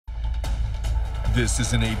This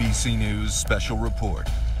is an ABC News special report.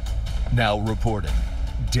 Now reporting,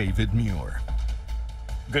 David Muir.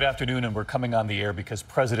 Good afternoon, and we're coming on the air because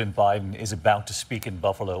President Biden is about to speak in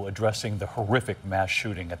Buffalo, addressing the horrific mass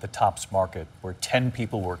shooting at the Tops Market, where 10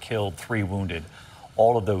 people were killed, 3 wounded.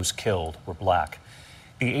 All of those killed were black.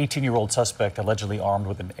 The 18-year-old suspect, allegedly armed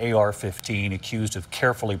with an AR-15, accused of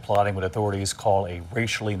carefully plotting what authorities call a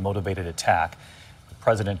racially motivated attack. The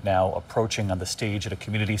president now approaching on the stage at a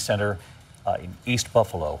community center in East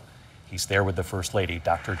Buffalo. He's there with the First Lady,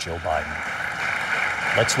 Dr. Jill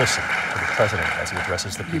Biden. Let's listen to the president as he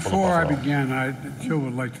addresses the people of Buffalo. Before I begin, Jill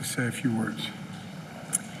would like to say a few words.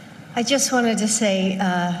 I just wanted to say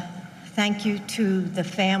thank you to the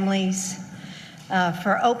families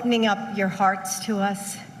for opening up your hearts to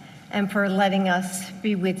us and for letting us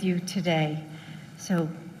be with you today. So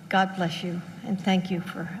God bless you, and thank you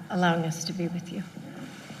for allowing us to be with you.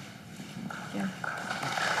 Yeah.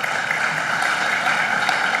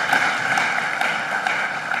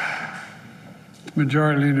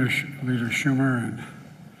 Majority Leader Schumer and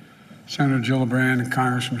Senator Gillibrand and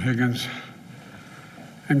Congressman Higgins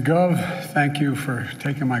and Gov, thank you for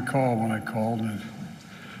taking my call when I called. And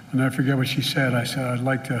I'll never forget what she said. I said, I'd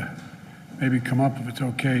like to maybe come up if it's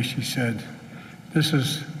okay. She said, this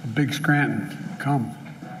is a big Scranton. Come.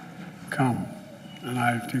 And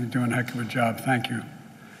I think you're doing a heck of a job. Thank you.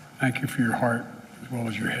 Thank you for your heart as well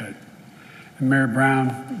as your head. And Mayor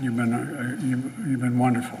Brown, you've been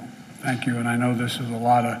wonderful. Thank you, and I know this is a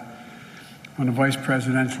lot of, when a vice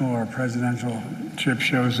presidential or presidential chip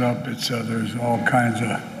shows up, there's all kinds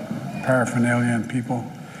of paraphernalia and people,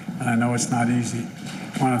 and I know it's not easy.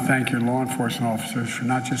 I want to thank your law enforcement officers for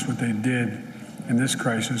not just what they did in this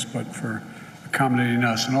crisis, but for accommodating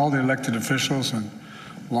us, and all the elected officials and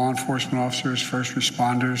law enforcement officers, first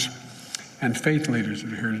responders, and faith leaders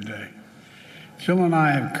that are here today. Jill and I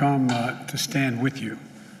have come to stand with you.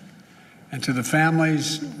 And to the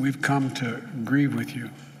families, we've come to grieve with you.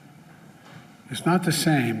 It's not the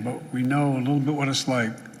same, but we know a little bit what it's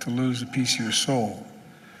like to lose a piece of your soul.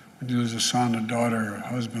 When you lose a son, a daughter, a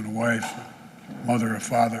husband, a wife, a mother, a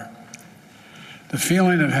father. The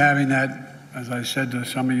feeling of having that, as I said to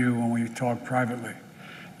some of you when we talked privately,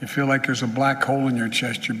 you feel like there's a black hole in your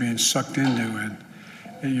chest you're being sucked into, and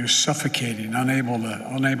you're suffocating, unable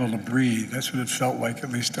to breathe. That's what it felt like,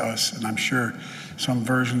 at least to us, and I'm sure some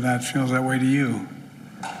version of that feels that way to you.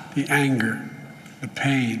 The anger, the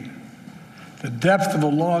pain, the depth of a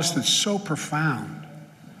loss that's so profound.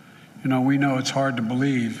 You know, we know it's hard to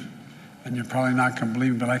believe, and you're probably not going to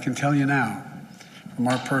believe it, but I can tell you now, from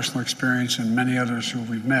our personal experience and many others who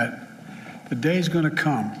we've met, the day's going to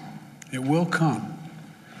come, it will come,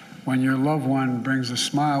 when your loved one brings a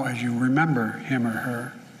smile as you remember him or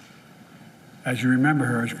her. As you remember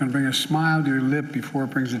her, it's going to bring a smile to your lip before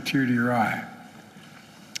it brings a tear to your eye.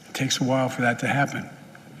 It takes a while for that to happen.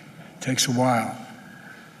 It takes a while.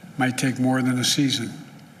 It might take more than a season.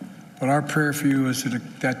 But our prayer for you is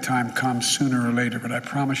that that time comes sooner or later, but I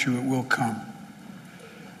promise you it will come.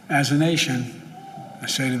 As a nation, I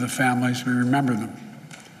say to the families, we remember them.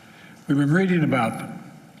 We've been reading about them.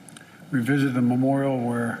 We visited the memorial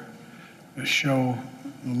where they show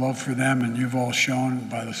the love for them, and you've all shown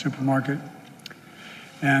by the supermarket.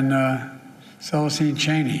 And Celestine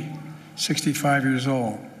Cheney, 65 years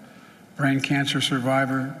old, brain cancer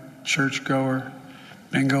survivor, churchgoer,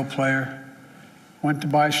 bingo player, went to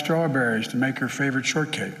buy strawberries to make her favorite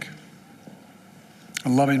shortcake. A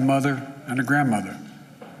loving mother and a grandmother.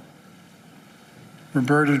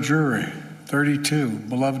 Roberta Drury, 32,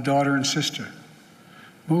 beloved daughter and sister,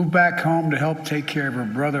 moved back home to help take care of her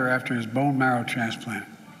brother after his bone marrow transplant.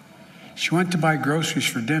 She went to buy groceries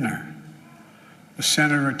for dinner. The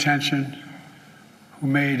center of attention, who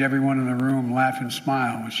made everyone in the room laugh and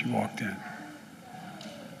smile when she walked in.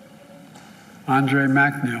 Andre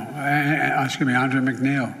McNeil,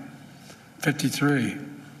 53,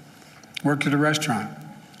 worked at a restaurant,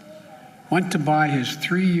 went to buy his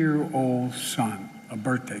 3-year-old son a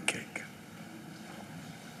birthday cake.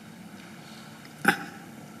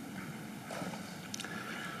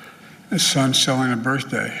 His son's selling a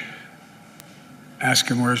birthday,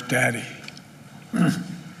 asking where's daddy.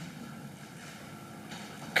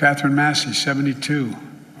 Catherine Massey, 72,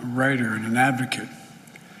 a writer and an advocate,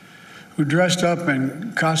 who dressed up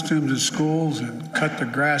in costumes at schools and cut the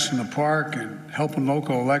grass in the park and helped in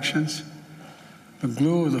local elections, the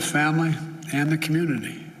glue of the family and the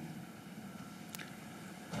community.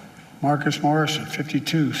 Marcus Morrison,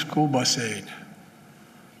 52, school bus aide,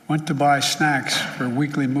 went to buy snacks for a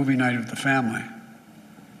weekly movie night with the family,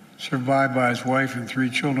 survived by his wife and 3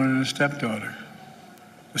 children and a stepdaughter,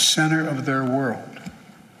 the center of their world.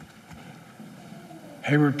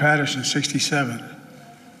 Hayward Patterson, 67,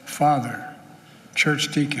 father,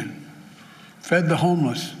 church deacon, fed the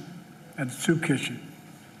homeless at the soup kitchen,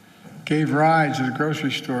 gave rides at the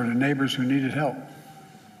grocery store to neighbors who needed help,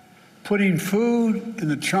 putting food in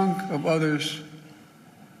the trunk of others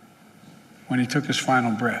when he took his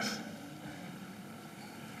final breath.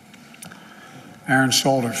 Aaron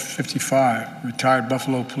Salter, 55, retired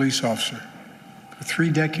Buffalo police officer for 3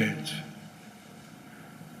 decades.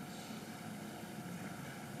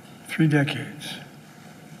 3 decades.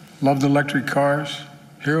 Loved electric cars.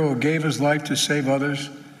 Hero who gave his life to save others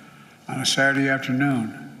on a Saturday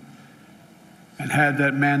afternoon. And had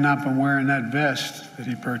that man not been wearing that vest that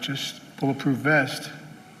he purchased, bulletproof vest,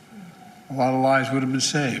 a lot of lives would have been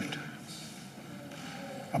saved.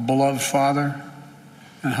 A beloved father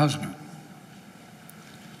and husband.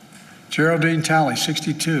 Geraldine Talley,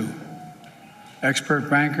 62, expert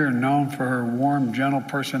banker and known for her warm, gentle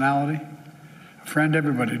personality, a friend to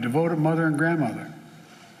everybody, devoted mother and grandmother.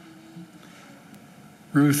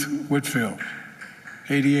 Ruth Whitfield,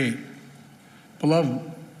 88,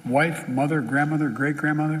 beloved wife, mother, grandmother,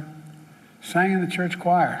 great-grandmother, sang in the church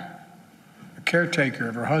choir, a caretaker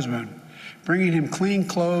of her husband, bringing him clean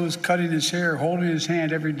clothes, cutting his hair, holding his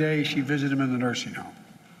hand every day she visited him in the nursing home.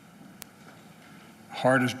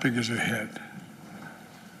 Heart as big as her head.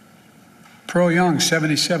 Pearl Young,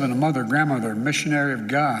 77, a mother, grandmother, missionary of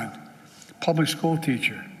God, public school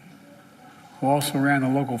teacher, who also ran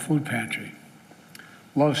a local food pantry.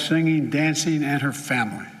 Loved singing, dancing, and her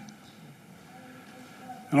family.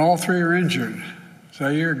 And all 3 are injured.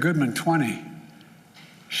 Zaire Goodman, 20,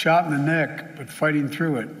 shot in the neck, but fighting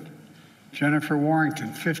through it. Jennifer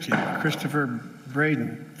Warrington, 50, Christopher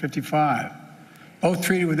Braden, 55, both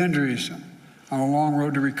treated with injuries on a long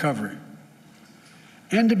road to recovery.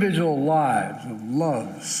 Individual lives of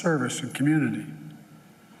love, service, and community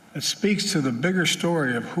that speaks to the bigger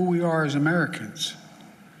story of who we are as Americans.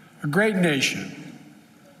 A great nation,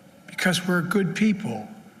 because we're good people.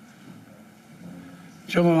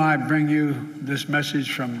 Jill and I bring you this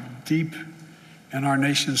message from deep in our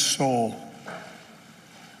nation's soul.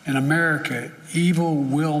 In America, evil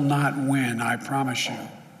will not win, I promise you.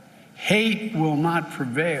 Hate will not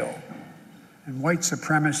prevail. And white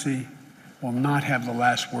supremacy will not have the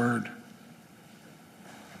last word.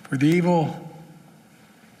 For the evil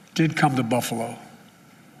did come to Buffalo. And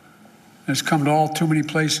it's come to all too many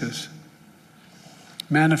places.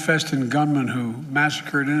 Manifesting gunmen who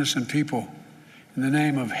massacred innocent people in the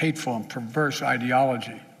name of hateful and perverse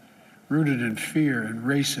ideology, rooted in fear and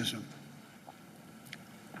racism.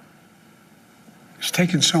 It's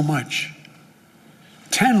taken so much.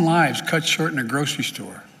 10 lives cut short in a grocery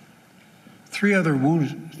store. 3 other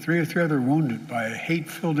wounded by a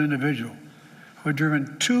hate-filled individual who had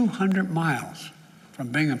driven 200 miles from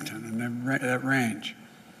Binghamton in that range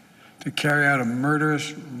to carry out a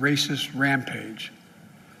murderous, racist rampage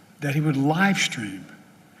that he would live stream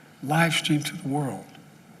to the world.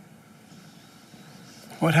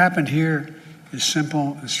 What happened here is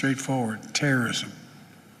simple and straightforward. Terrorism.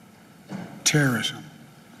 Terrorism.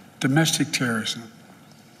 Domestic terrorism.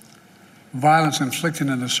 Violence inflicted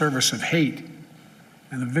in the service of hate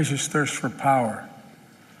and the vicious thirst for power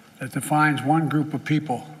that defines one group of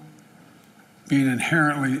people being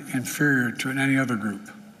inherently inferior to any other group.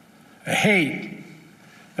 A hate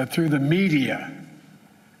that through the media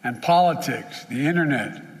and politics, the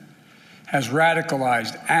internet, has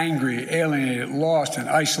radicalized, angry, alienated, lost, and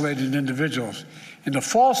isolated individuals into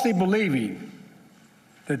falsely believing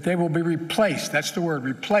that they will be replaced, that's the word,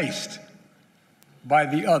 replaced, by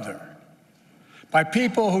the other, by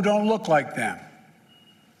people who don't look like them,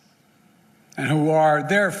 and who are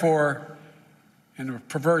therefore in a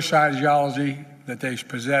perverse ideology that they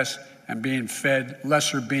possess and being fed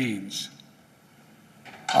lesser beings.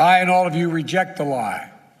 I and all of you reject the lie.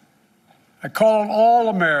 I call on all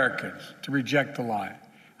Americans to reject the lie.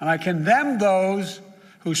 And I condemn those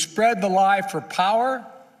who spread the lie for power,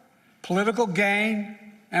 political gain,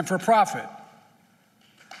 and for profit.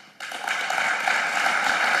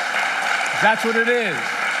 That's what it is.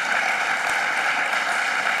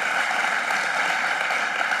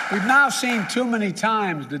 We've now seen too many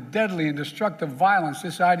times the deadly and destructive violence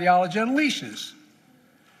this ideology unleashes.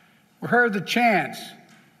 We heard the chants,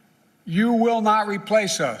 "You will not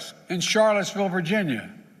replace us," in Charlottesville, Virginia.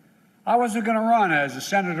 I wasn't going to run, as the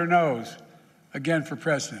senator knows, again for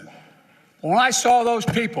president. But when I saw those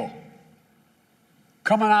people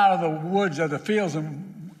coming out of the woods of the fields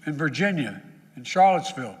in Virginia, in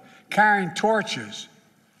Charlottesville, carrying torches,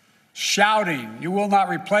 shouting, "You will not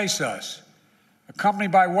replace us,"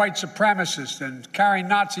 accompanied by white supremacists and carrying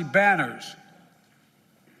Nazi banners,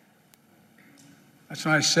 That's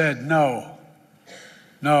when I said, no,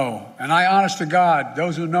 no. And I, honest to God,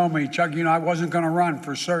 those who know me, Chuck, you know, I wasn't going to run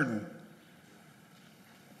for certain.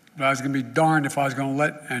 But I was going to be darned if I was going to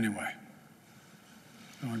let anyway.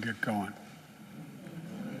 I'm going to get going.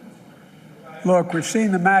 Look, we've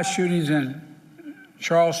seen the mass shootings in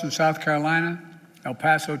Charleston, South Carolina, El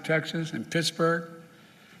Paso, Texas, and Pittsburgh,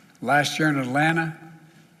 last year in Atlanta,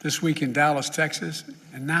 this week in Dallas, Texas,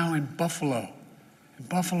 and now in Buffalo,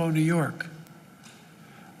 New York.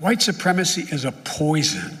 White supremacy is a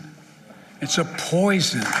poison. It's a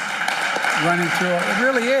poison running through it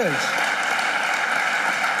really is.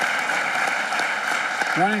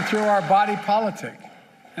 Running through our body politic.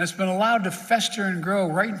 And it's been allowed to fester and grow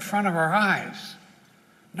right in front of our eyes.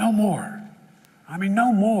 No more. I mean,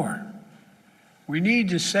 no more. We need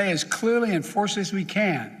to say as clearly and forcefully as we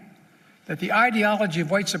can that the ideology of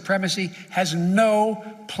white supremacy has no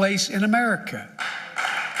place in America.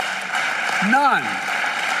 None.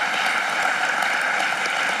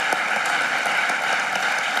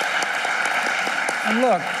 And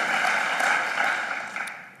look,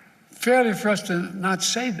 failure for us to not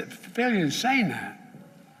say that, failure in saying that,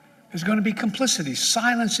 is going to be complicity.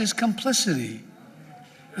 Silence is complicity.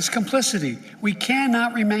 It's complicity. We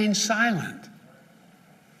cannot remain silent.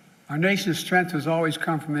 Our nation's strength has always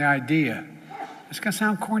come from the idea. It's going to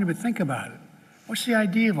sound corny, but think about it. What's the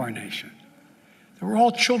idea of our nation? That we're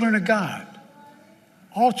all children of God.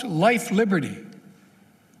 All life, liberty,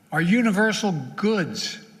 our universal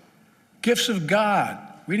goods, gifts of God.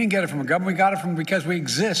 We didn't get it from a government. We got it from because we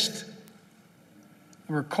exist.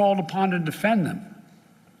 We're called upon to defend them.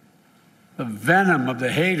 The venom of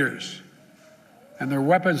the haters and their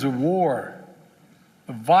weapons of war,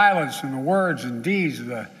 the violence and the words and deeds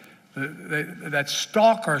that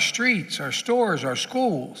stalk our streets, our stores, our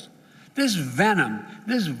schools. This venom,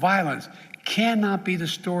 this violence cannot be the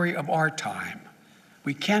story of our time.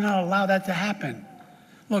 We cannot allow that to happen.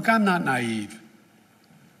 Look, I'm not naive.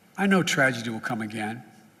 I know tragedy will come again.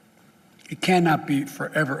 It cannot be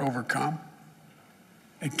forever overcome.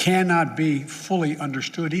 It cannot be fully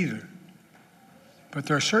understood either. But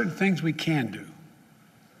there are certain things we can do.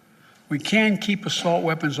 We can keep assault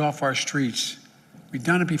weapons off our streets. We've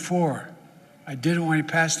done it before. I did it when we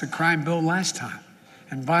passed the crime bill last time,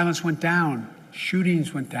 and violence went down,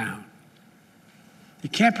 shootings went down. You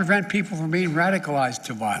can't prevent people from being radicalized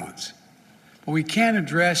to violence, but we can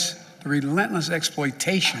address the relentless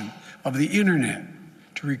exploitation of the internet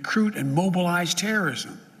to recruit and mobilize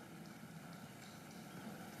terrorism.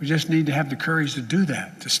 We just need to have the courage to do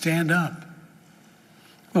that, to stand up.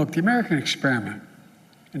 Look, the American experiment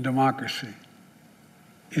in democracy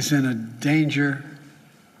is in a danger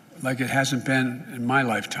like it hasn't been in my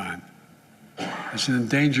lifetime. It's in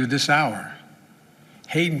danger this hour.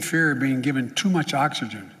 Hate and fear are being given too much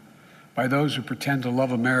oxygen by those who pretend to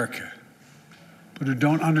love America, but who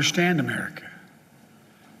don't understand America.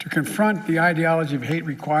 To confront the ideology of hate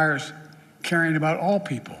requires caring about all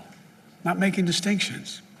people, not making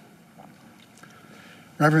distinctions.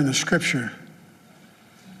 Reverend, the scripture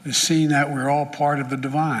is seeing that we're all part of the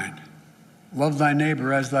divine. Love thy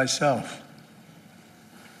neighbor as thyself.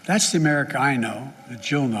 That's the America I know, that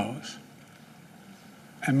Jill knows.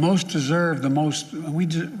 And most deserve the most,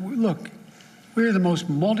 look, we're the most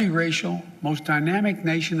multiracial, most dynamic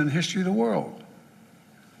nation in the history of the world.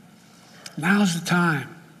 Now's the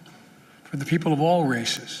time for the people of all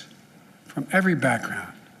races, from every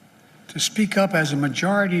background, to speak up as a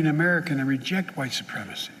majority in America and reject white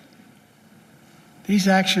supremacy. These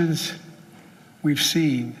actions we've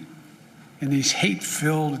seen in these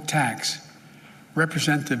hate-filled attacks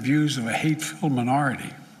represent the views of a hate-filled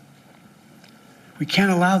minority. We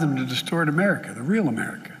can't allow them to distort America, the real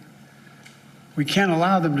America. We can't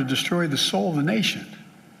allow them to destroy the soul of the nation.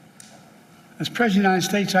 As President of the United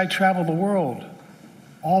States, I travel the world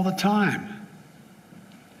all the time.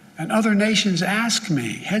 And other nations ask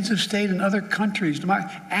me, heads of state in other countries,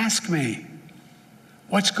 ask me,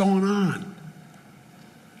 what's going on?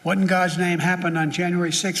 What in God's name happened on January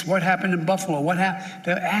 6th? What happened in Buffalo? What happened?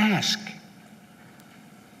 They ask.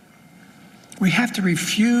 We have to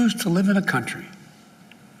refuse to live in a country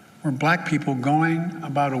where black people going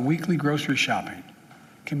about a weekly grocery shopping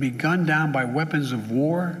can be gunned down by weapons of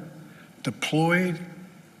war deployed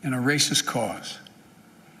in a racist cause.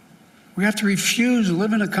 We have to refuse to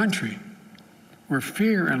live in a country where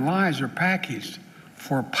fear and lies are packaged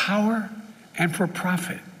for power and for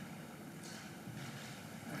profit.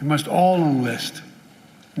 We must all enlist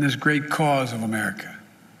in this great cause of America.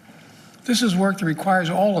 This is work that requires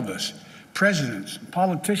all of us, presidents,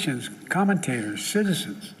 politicians, commentators,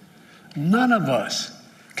 citizens. None of us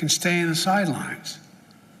can stay in the sidelines.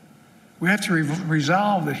 We have to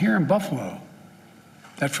resolve that here in Buffalo,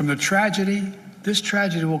 that from the tragedy, this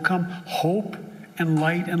tragedy will come hope and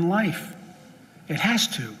light and life. It has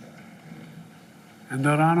to. And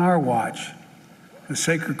that on our watch, the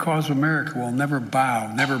sacred cause of America will never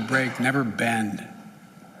bow, never break, never bend.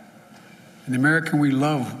 And the American we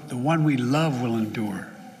love, the one we love, will endure.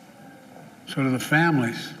 So to the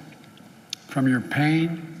families, from your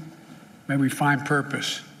pain, may we find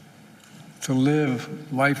purpose to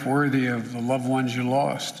live life worthy of the loved ones you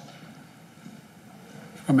lost.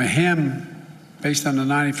 From a hymn based on the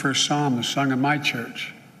 91st Psalm that's sung in my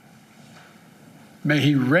church. May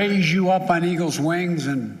he raise you up on eagle's wings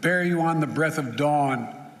and bear you on the breath of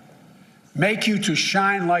dawn, make you to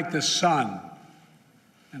shine like the sun,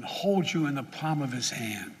 and hold you in the palm of his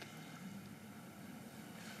hand.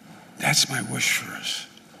 That's my wish for us.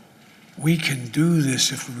 We can do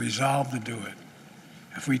this if we resolve to do it.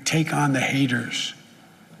 If we take on the haters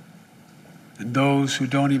and those who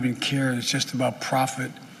don't even care, it's just about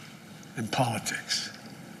profit and politics.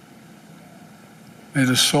 May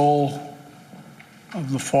the soul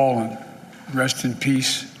of the fallen rest in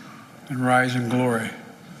peace and rise in glory.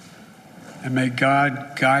 And may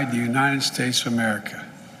God guide the United States of America,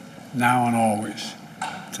 now and always.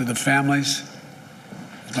 To the families,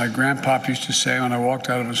 as my grandpop used to say when I walked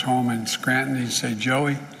out of his home in Scranton, he'd say,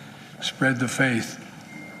 "Joey, spread the faith."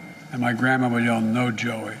 And my grandma would yell, "No,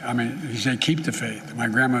 Joey." He'd say, "Keep the faith." And my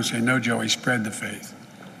grandma would say, "No, Joey, spread the faith."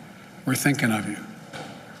 We're thinking of you.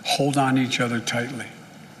 Hold on to each other tightly.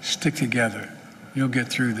 Stick together. You'll get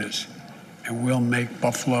through this. And we'll make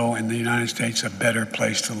Buffalo and the United States a better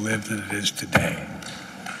place to live than it is today.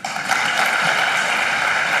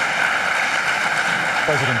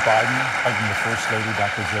 President Biden hugging the First Lady,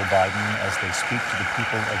 Dr. Jill Biden, as they speak to the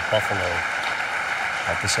people of Buffalo.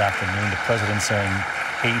 This afternoon, the president saying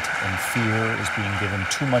hate and fear is being given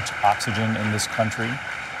too much oxygen in this country.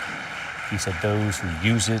 He said those who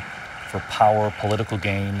use it for power, political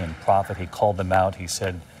gain, and profit, he called them out. He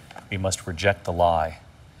said we must reject the lie.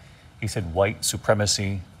 He said white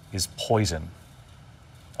supremacy is poison,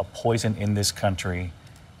 a poison in this country,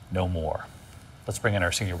 no more. Let's bring in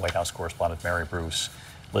our senior White House correspondent, Mary Bruce,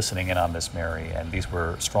 listening in on this, Mary. And these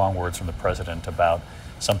were strong words from the president about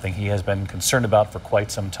something he has been concerned about for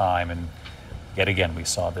quite some time. And yet again, we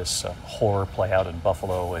saw this horror play out in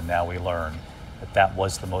Buffalo, and now we learn that that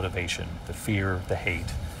was the motivation, the fear, the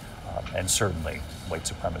hate, and certainly white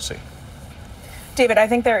supremacy. David, I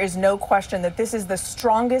think there is no question that this is the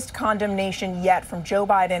strongest condemnation yet from Joe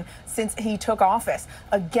Biden since he took office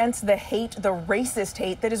against the hate, the racist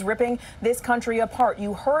hate that is ripping this country apart.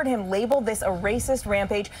 You heard him label this a racist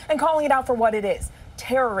rampage and calling it out for what it is.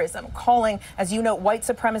 Terrorism, calling, as you note, white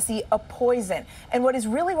supremacy a poison. And what is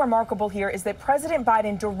really remarkable here is that President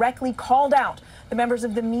Biden directly called out the members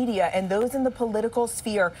of the media and those in the political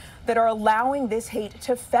sphere that are allowing this hate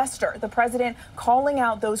to fester. The president calling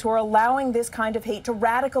out those who are allowing this kind of hate to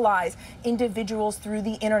radicalize individuals through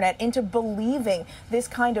the internet into believing this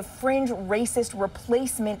kind of fringe racist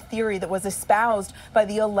replacement theory that was espoused by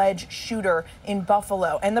the alleged shooter in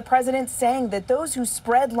Buffalo. And the president saying that those who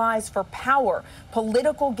spread lies for power,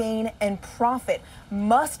 political gain, and profit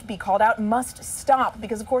must be called out, must stop,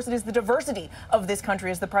 because of course it is the diversity of this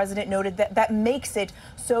country, as the president noted, that makes it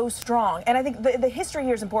so strong. And I think the history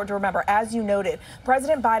here is important to remember. As you noted,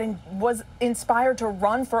 President Biden was inspired to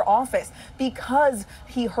run for office because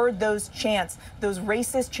he heard those chants, those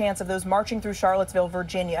racist chants of those marching through Charlottesville,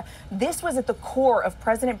 Virginia. This was at the core of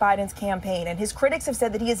President Biden's campaign, and his critics have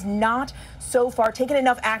said that he has not so far taken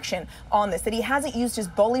enough action on this, that he hasn't used his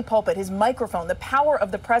bully pulpit, his microphone, the power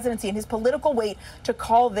of the presidency, and his political weight to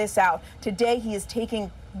call this out. Today, he is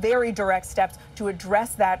taking very direct steps to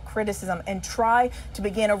address that criticism and try to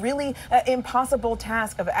begin a really impossible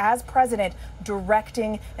task of, as president,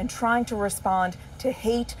 directing and trying to respond to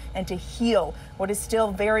hate and to heal what is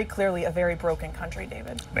still very clearly a very broken country,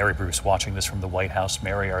 David. Mary Bruce watching this from the White House.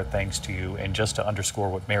 Mary, our thanks to you. And just to underscore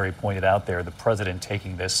what Mary pointed out there, the president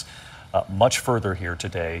taking this much further here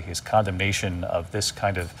today, his condemnation of this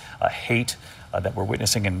kind of hate that we're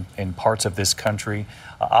witnessing in parts of this country,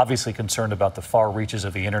 obviously concerned about the far reaches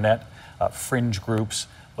of the internet, fringe groups,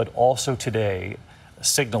 but also today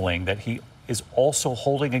signaling that he is also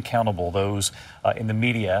holding accountable those in the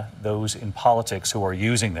media, those in politics who are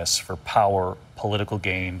using this for power, political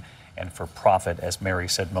gain, and for profit, as Mary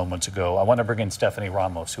said moments ago. I want to bring in Stephanie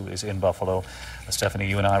Ramos, who is in Buffalo. Stephanie,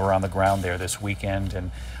 you and I were on the ground there this weekend,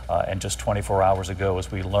 and just 24 hours ago,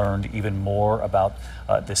 as we learned even more about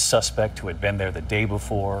this suspect who had been there the day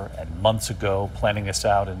before and months ago, planning this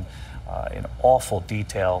out and in awful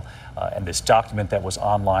detail. And this document that was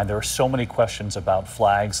online, there are so many questions about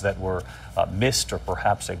flags that were missed or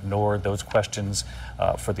perhaps ignored. Those questions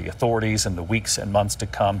for the authorities in the weeks and months to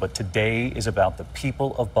come. But today is about the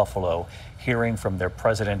people of Buffalo hearing from their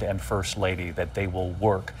president and first lady that they will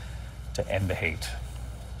work to end the hate.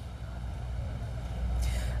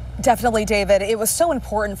 Definitely, David. It was so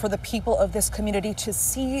important for the people of this community to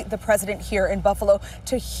see the president here in Buffalo,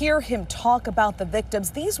 to hear him talk about the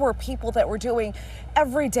victims. These were people that were doing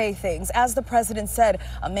everyday things. As the president said,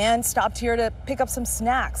 a man stopped here to pick up some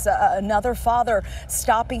snacks, another father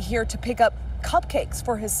stopping here to pick up cupcakes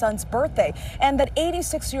for his son's birthday, and that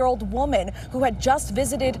 86-year-old woman who had just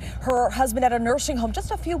visited her husband at a nursing home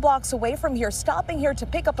just a few blocks away from here, stopping here to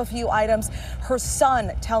pick up a few items. Her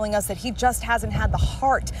son telling us that he just hasn't had the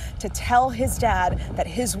heart to tell his dad that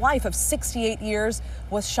his wife of 68 years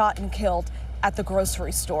was shot and killed at the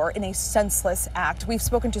grocery store in a senseless act. We've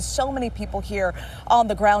spoken to so many people here on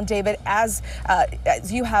the ground, David, as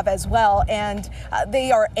you have as well, and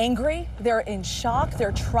they are angry, they're in shock,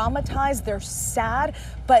 they're traumatized, they're sad.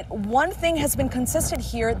 But one thing has been consistent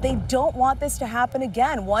here: they don't want this to happen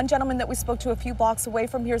again. One gentleman that we spoke to a few blocks away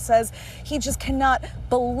from here says he just cannot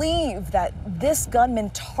believe that this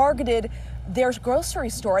gunman targeted their grocery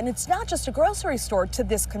store. And it's not just a grocery store to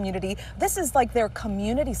this community. This is like their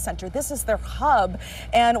community center. This is their hub,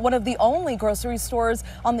 and one of the only grocery stores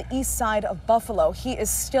on the east side of Buffalo. He is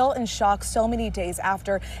still in shock so many days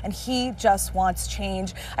after, and he just wants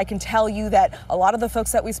change. I can tell you that a lot of the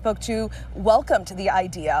folks that we spoke to welcomed the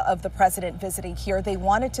idea of the president visiting here. They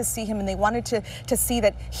wanted to see him, and they wanted to see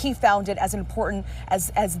that he found it as important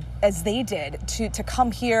as they did to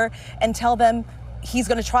come here and tell them he's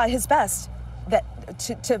going to try his best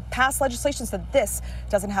to pass legislation so that this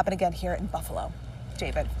doesn't happen again here in Buffalo.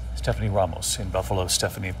 David. Stephanie Ramos in Buffalo.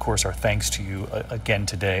 Stephanie, of course, our thanks to you again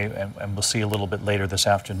today, and we'll see a little bit later this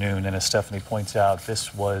afternoon. And as Stephanie points out,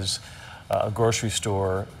 this was a grocery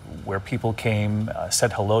store where people came,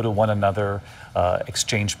 said hello to one another,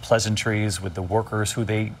 exchanged pleasantries with the workers who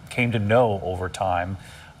they came to know over time.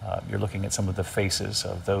 You're looking at some of the faces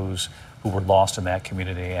of those who were lost in that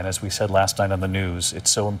community. And as we said last night on the news,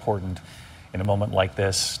 it's so important in a moment like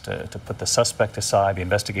this to put the suspect aside, the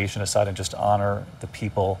investigation aside, and just honor the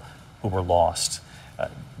people who were lost.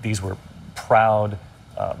 These were proud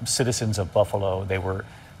citizens of Buffalo. They were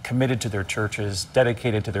committed to their churches,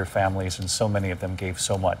 dedicated to their families, and so many of them gave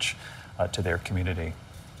so much to their community.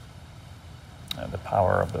 The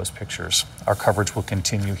power of those pictures. Our coverage will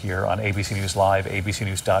continue here on ABC News Live,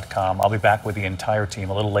 abcnews.com. I'll be back with the entire team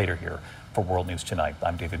a little later here for World News Tonight.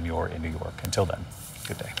 I'm David Muir in New York. Until then,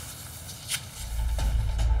 good day.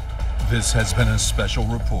 This has been a special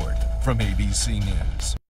report from ABC News.